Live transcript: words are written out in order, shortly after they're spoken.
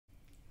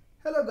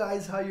Hello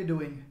guys, how you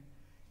doing?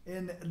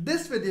 In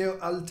this video,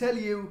 I'll tell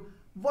you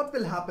what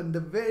will happen the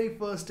very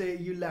first day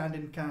you land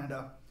in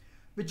Canada,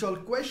 which all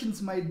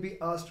questions might be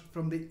asked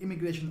from the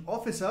immigration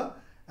officer,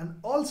 and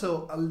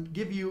also I'll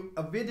give you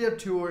a video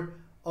tour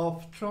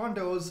of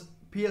Toronto's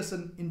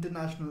Pearson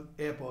International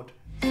Airport.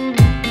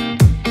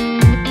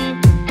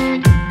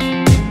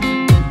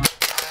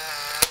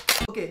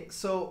 Okay,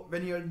 so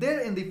when you're there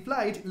in the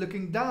flight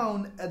looking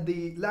down at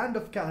the land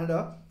of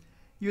Canada,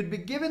 you'd be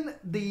given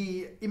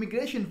the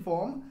immigration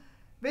form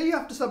where you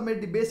have to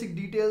submit the basic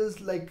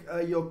details like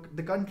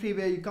the country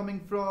where you're coming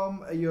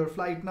from, your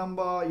flight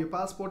number, your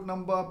passport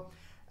number,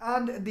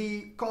 and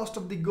the cost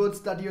of the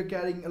goods that you're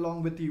carrying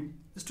along with you,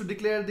 just to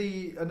declare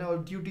the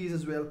duties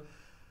as well.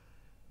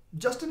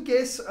 Just in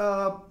case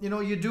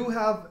you do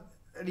have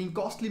any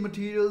costly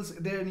materials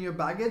there in your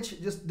baggage,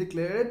 just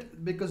declare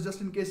it, because just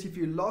in case if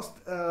you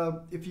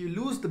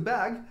lose the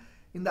bag,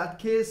 in that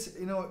case,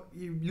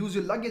 you lose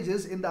your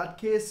luggages, in that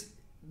case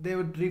they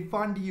would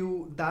refund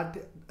you that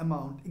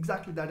amount,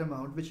 exactly that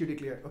amount which you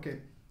declared.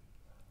 Okay.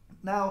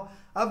 Now,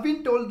 I've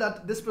been told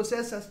that this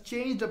process has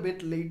changed a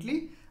bit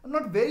lately. I'm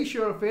not very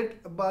sure of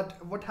it,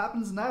 but what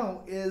happens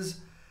now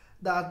is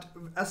that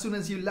as soon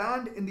as you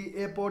land in the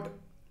airport,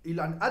 you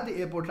land at the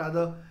airport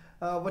rather,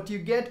 what you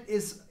get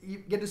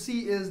to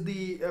see is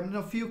the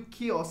few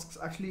kiosks,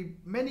 actually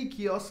many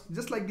kiosks,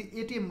 just like the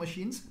ATM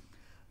machines.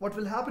 What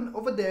will happen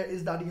over there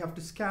is that you have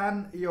to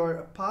scan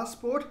your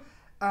passport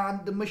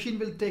and the machine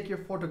will take your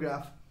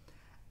photograph,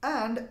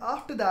 and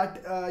after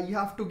that you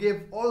have to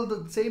give all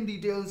the same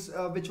details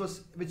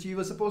which you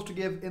were supposed to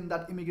give in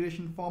that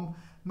immigration form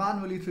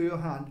manually through your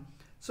hand.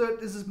 So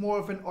this is more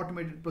of an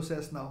automated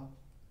process now.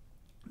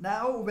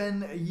 Now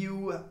when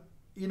you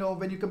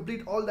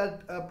complete all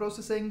that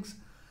processings,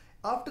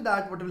 after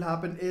that what will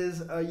happen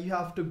is you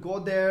have to go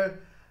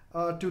there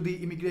to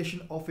the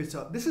immigration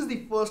officer. This is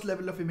the first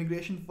level of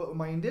immigration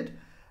minded.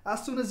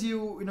 As soon as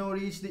you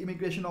reach the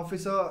immigration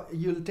officer,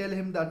 you'll tell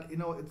him that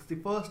it's the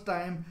first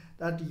time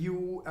that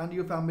you and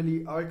your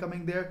family are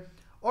coming there,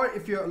 or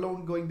if you're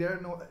alone going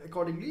there,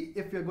 accordingly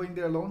if you're going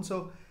there alone.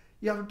 So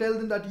you have to tell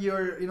them that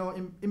you're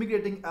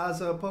immigrating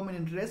as a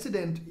permanent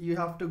resident. You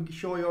have to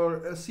show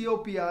your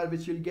COPR,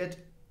 which you'll get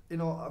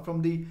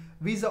from the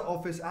visa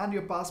office, and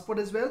your passport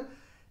as well.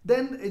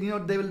 Then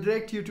they will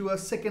direct you to a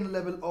second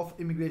level of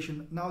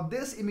immigration. Now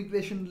this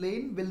immigration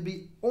lane will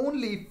be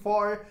only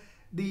for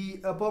the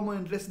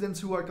permanent residents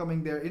who are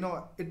coming there.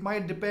 It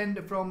might depend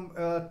from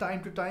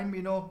time to time.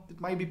 It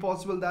might be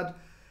possible that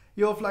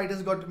your flight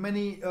has got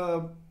many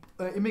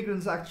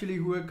immigrants actually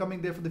who are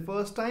coming there for the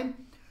first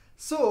time.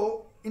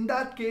 So in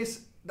that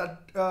case,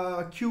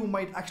 that queue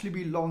might actually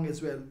be long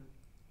as well.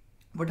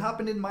 What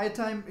happened in my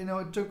time,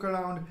 it took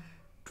around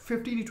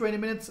 15 to 20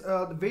 minutes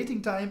the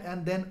waiting time,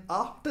 and then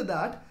after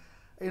that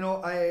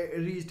I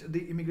reached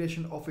the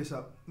immigration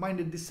officer,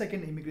 minded the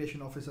second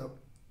immigration officer.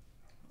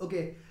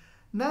 Okay.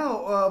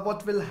 Now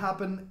what will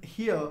happen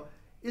here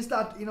is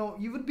that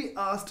you would be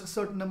asked a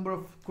certain number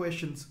of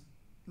questions,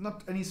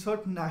 not any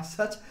certain as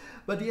such,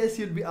 but yes,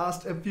 you'd be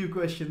asked a few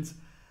questions.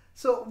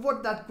 So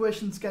what that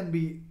questions can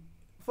be,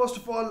 first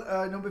of all,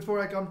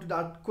 before I come to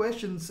that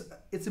questions,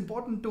 it's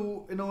important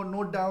to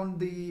note down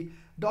the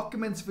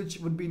documents which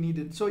would be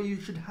needed. So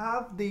you should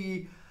have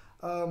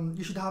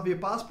your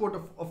passport,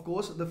 of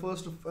course.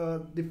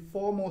 The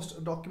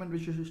foremost document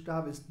which you should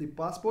have is the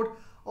passport.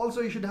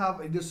 Also, you should have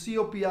the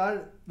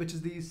COPR, which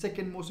is the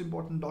second most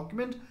important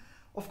document.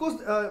 Of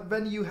course,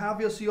 when you have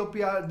your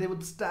COPR, they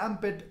would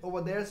stamp it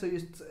over there, so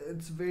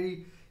it's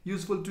very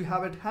useful to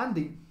have it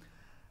handy.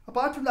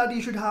 Apart from that,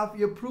 you should have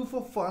your proof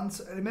of funds.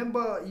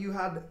 Remember, you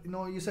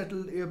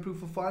settled your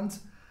proof of funds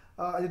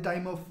at the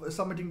time of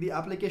submitting the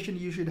application.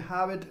 You should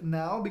have it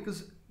now,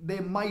 because they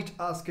might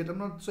ask it. I'm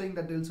not saying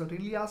that they'll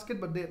certainly ask it,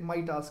 but they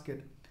might ask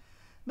it.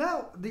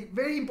 Now, the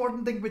very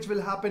important thing which will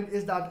happen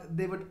is that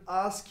they would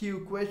ask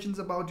you questions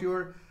about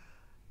your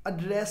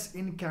address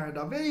in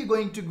Canada. Where are you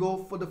going to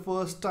go for the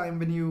first time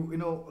when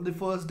the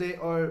first day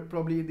or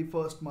probably the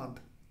first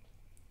month?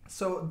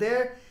 So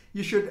there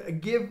you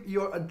should give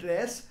your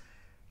address.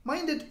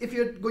 Mind it, if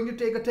you're going to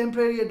take a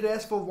temporary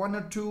address for 1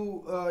 or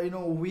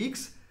 2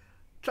 weeks,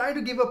 try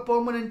to give a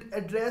permanent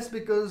address,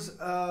 because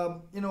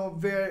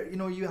where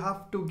you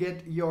have to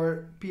get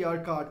your PR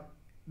card.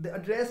 The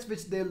address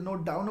which they'll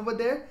note down over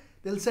there,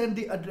 they'll send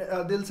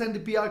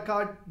the PR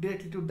card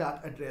directly to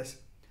that address.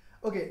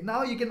 Okay,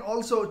 now you can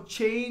also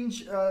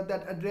change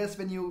that address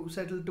when you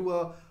settle to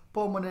a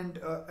permanent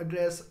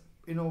address,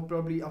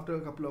 probably after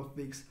a couple of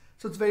weeks.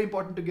 So it's very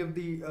important to give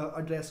the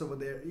address over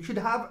there. You should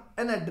have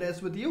an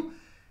address with you.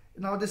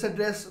 Now this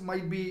address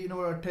might be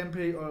a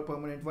temporary or a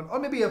permanent one, or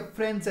maybe a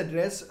friend's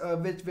address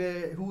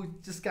who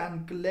just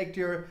can collect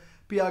your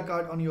PR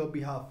card on your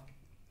behalf.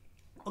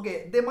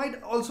 Okay, they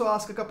might also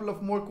ask a couple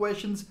of more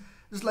questions,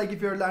 just like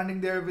if you're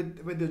landing there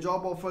with your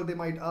job offer. They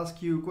might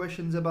ask you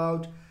questions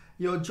about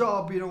your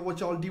job,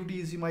 what all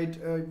duties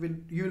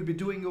you'll be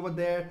doing over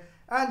there,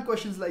 and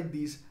questions like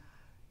these.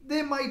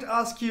 They might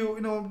ask you,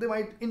 they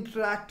might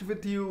interact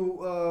with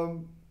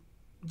you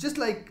just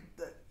like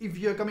if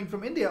you're coming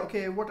from India,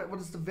 okay, what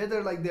is the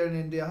weather like there in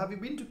India? Have you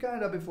been to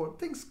Canada before?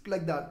 Things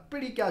like that,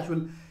 pretty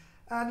casual.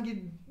 And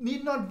you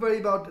need not worry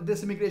about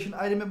this immigration.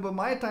 I remember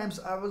my times,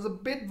 I was a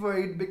bit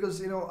worried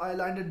because I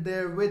landed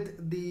there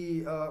with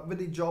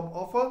the job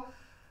offer,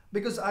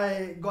 because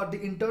I got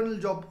the internal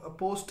job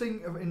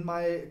posting in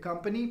my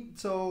company.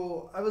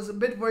 So I was a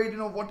bit worried,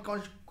 what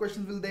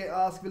questions will they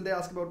ask? Will they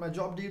ask about my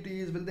job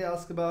duties? Will they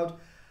ask about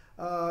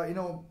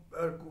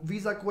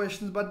visa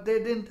questions? But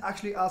they didn't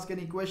actually ask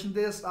any questions.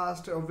 They just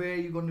asked where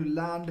you're going to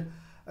land,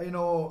 are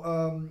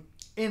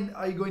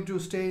you going to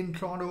stay in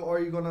Toronto, or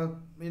are you going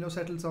to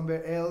settle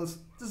somewhere else?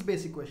 Just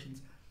basic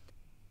questions.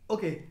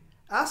 Okay,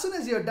 as soon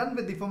as you're done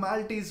with the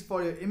formalities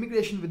for your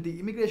immigration with the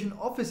immigration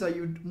officer,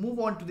 you move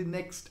on to the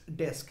next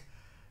desk.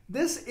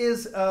 This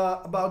is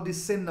about the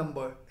SIN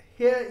number.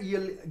 Here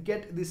you'll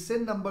get the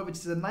SIN number, which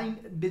is a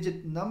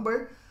 9-digit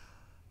number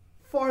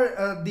for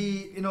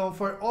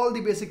for all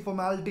the basic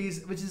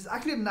formalities, which is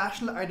actually a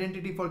national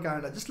identity for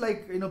Canada. Just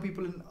like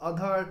people in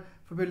Aadhaar,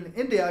 for people in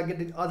India get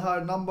the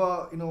Aadhaar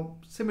number,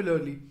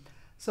 similarly.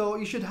 So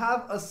you should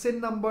have a SIN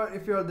number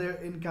if you're there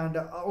in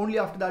Canada. Only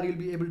after that you'll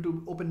be able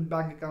to open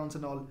bank accounts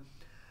and all.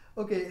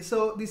 Okay,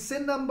 so the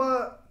SIN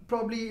number,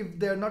 probably if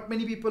there are not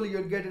many people,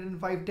 you'll get it in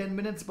 5-10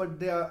 minutes, but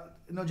there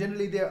are,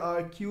 generally there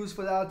are queues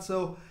for that.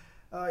 So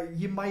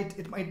it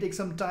might take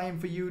some time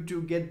for you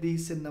to get the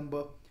SIN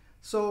number.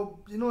 So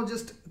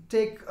just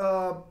take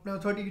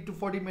 30 to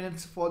 40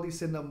 minutes for the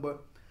SIN number.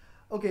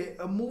 Okay,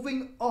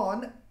 moving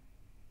on.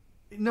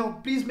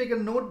 Please make a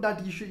note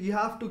that you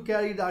have to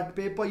carry that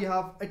paper.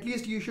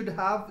 You should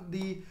have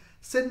the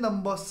SIN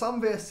number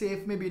somewhere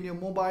safe, maybe in your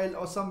mobile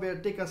or somewhere.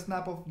 Take a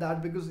snap of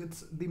that, because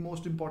it's the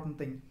most important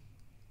thing.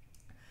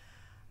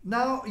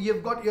 Now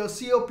you've got your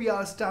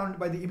COPR stamped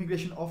by the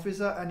immigration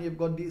officer, and you've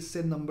got the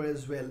SIN number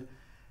as well.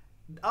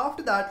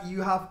 After that,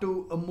 you have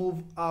to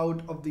move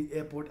out of the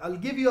airport. I'll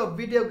give you a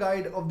video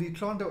guide of the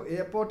Toronto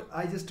airport.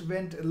 I just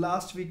went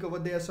last week over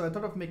there, so I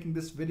thought of making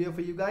this video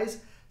for you guys,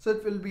 so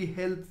it will be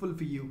helpful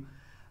for you.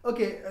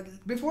 Okay,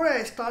 before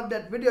I start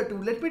that video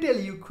too, let me tell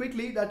you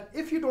quickly that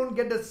if you don't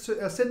get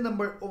the SIN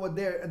number over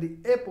there at the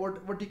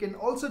airport, what you can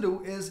also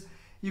do is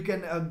you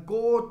can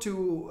go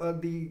to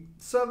the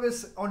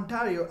Service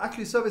Ontario,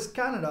 actually Service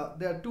Canada.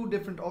 There are two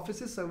different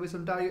offices, Service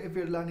Ontario if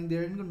you're landing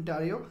there in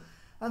Ontario,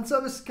 and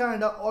Service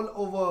Canada all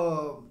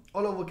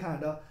over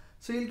Canada.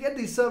 So you'll get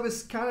the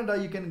Service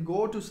Canada. You can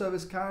go to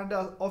Service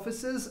Canada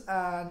offices,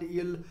 and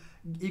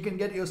you can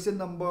get your SIN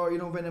number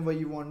whenever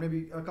you want,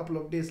 maybe a couple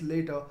of days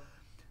later.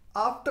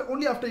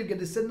 Only after you get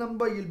the SIN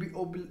number, you'll be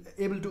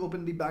able to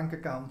open the bank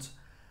accounts.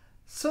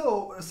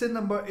 So SIN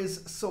number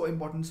is so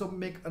important, so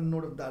make a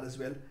note of that as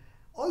well.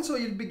 Also,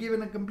 you'll be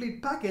given a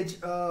complete package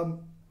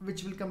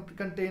which will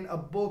contain a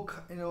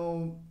book,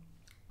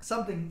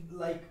 something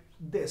like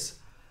this.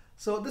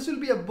 So this will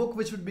be a book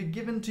which would be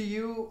given to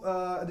you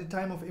at the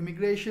time of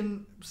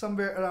immigration,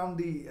 somewhere around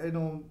the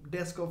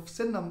desk of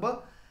SIN number,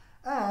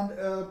 and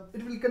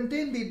it will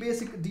contain the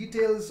basic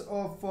details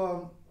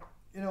of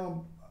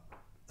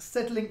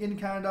settling in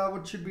Canada,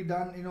 what should be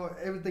done.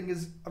 Everything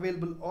is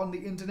available on the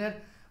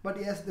internet, but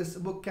yes, this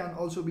book can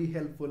also be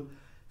helpful.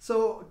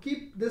 So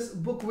keep this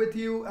book with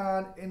you,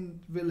 and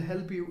it will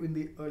help you in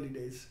the early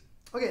days.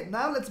 Okay,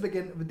 now let's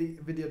begin with the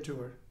video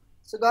tour.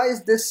 So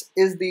guys, this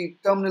is the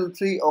Terminal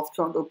 3 of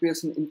Toronto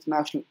Pearson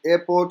International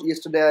Airport.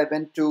 Yesterday I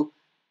went to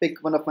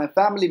pick one of my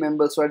family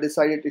members, so I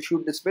decided to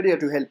shoot this video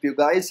to help you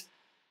guys.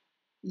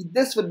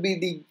 This would be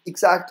the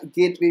exact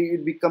gateway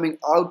you'd be coming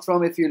out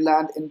from if you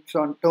land in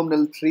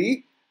Terminal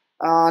 3.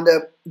 And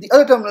the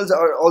other terminals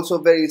are also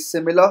very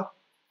similar.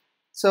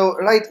 So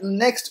right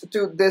next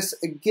to this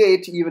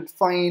gate, you would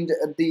find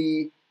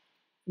the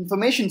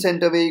information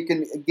center, where you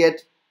can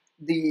get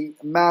the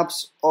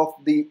maps of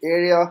the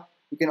area.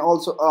 You can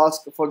also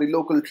ask for the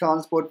local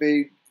transport,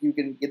 where you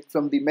can get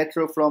from the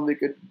metro from, you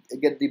could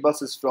get the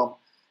buses from.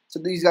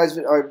 So these guys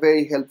are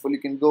very helpful. You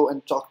can go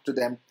and talk to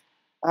them.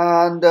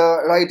 And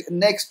right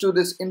next to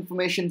this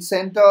information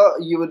center,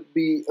 you would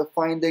be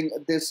finding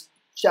this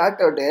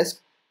chatter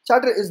desk.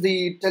 Chatter is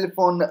the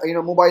telephone,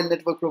 mobile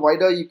network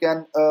provider. You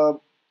can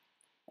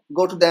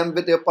go to them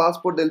with your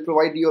passport. They'll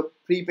provide you a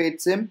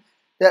prepaid SIM.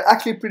 They're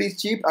actually pretty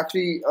cheap.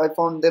 Actually, I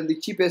found them the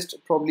cheapest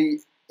probably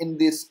in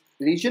this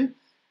region.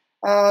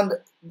 And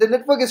the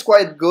network is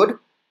quite good.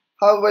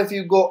 However, if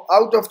you go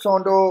out of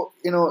Toronto,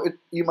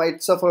 you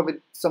might suffer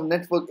with some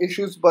network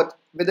issues. But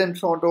within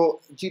Toronto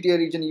GTA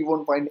region, you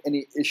won't find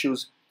any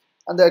issues.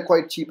 And they're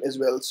quite cheap as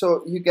well.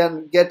 So you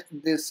can get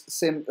this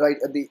SIM right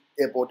at the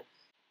airport.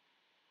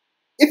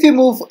 If you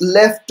move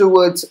left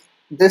towards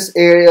this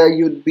area,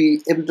 you'd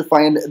be able to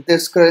find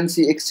this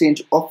currency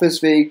exchange office,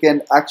 where you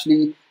can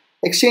actually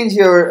exchange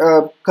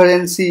your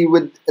currency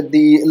with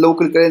the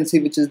local currency,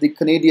 which is the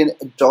Canadian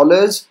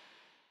dollars.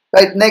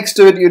 Right next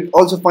to it, you'd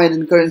also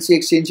find a currency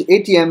exchange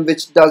ATM,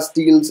 which does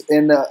deals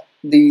in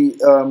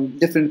the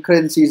different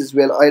currencies as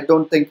well. I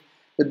don't think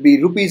there'd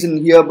be rupees in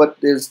here, but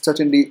there's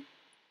certainly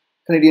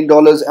Canadian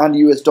dollars and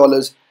US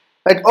dollars.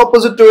 Right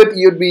opposite to it,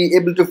 you'd be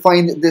able to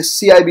find this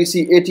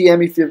CIBC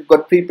ATM. If you've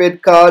got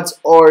prepaid cards,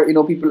 or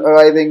people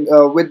arriving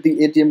with the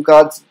ATM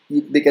cards,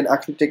 they can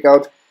actually take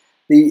out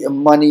the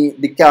money,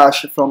 the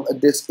cash from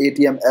this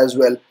ATM as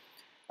well.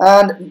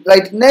 And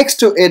right next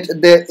to it,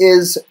 there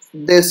is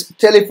this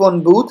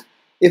telephone booth.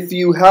 If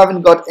you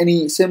haven't got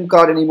any SIM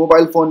card, any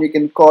mobile phone, you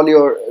can call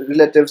your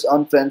relatives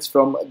and friends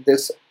from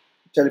this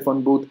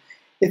telephone booth.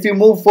 If you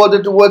move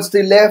further towards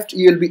the left,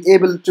 you'll be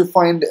able to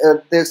find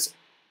this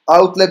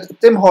outlet,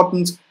 Tim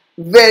Hortons,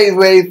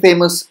 very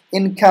famous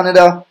in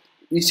Canada.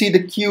 You see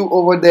the queue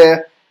over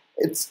there.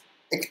 It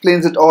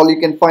explains it all. You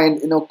can find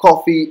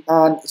coffee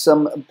and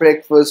some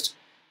breakfast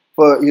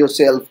for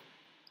yourself.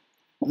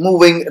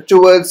 Moving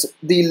towards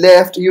the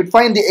left, you'd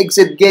find the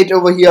exit gate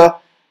over here,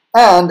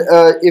 and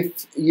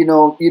if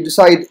you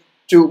decide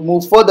to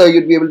move further,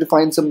 you'd be able to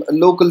find some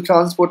local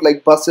transport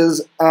like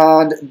buses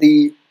and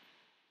the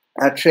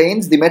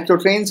trains, the metro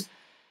trains.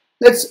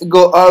 Let's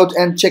go out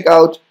and check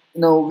out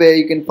where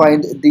you can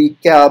find the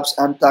cabs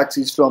and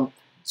taxis from.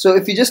 So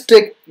if you just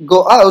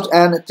go out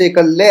and take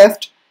a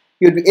left,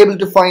 you'll be able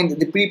to find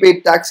the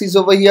prepaid taxis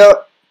over here,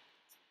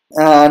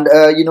 and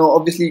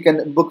obviously you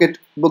can book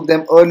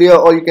them earlier,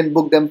 or you can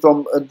book them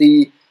from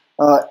the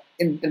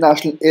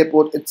international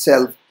airport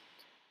itself.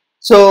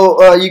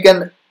 So you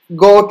can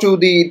go to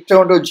the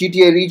Toronto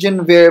GTA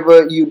region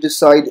wherever you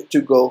decide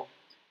to go.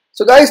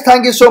 So guys,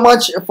 thank you so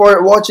much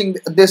for watching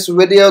this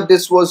video.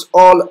 This was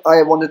all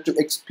I wanted to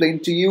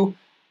explain to you.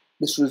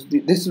 This will be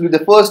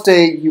the first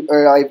day you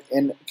arrive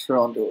in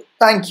Toronto.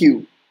 Thank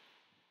you.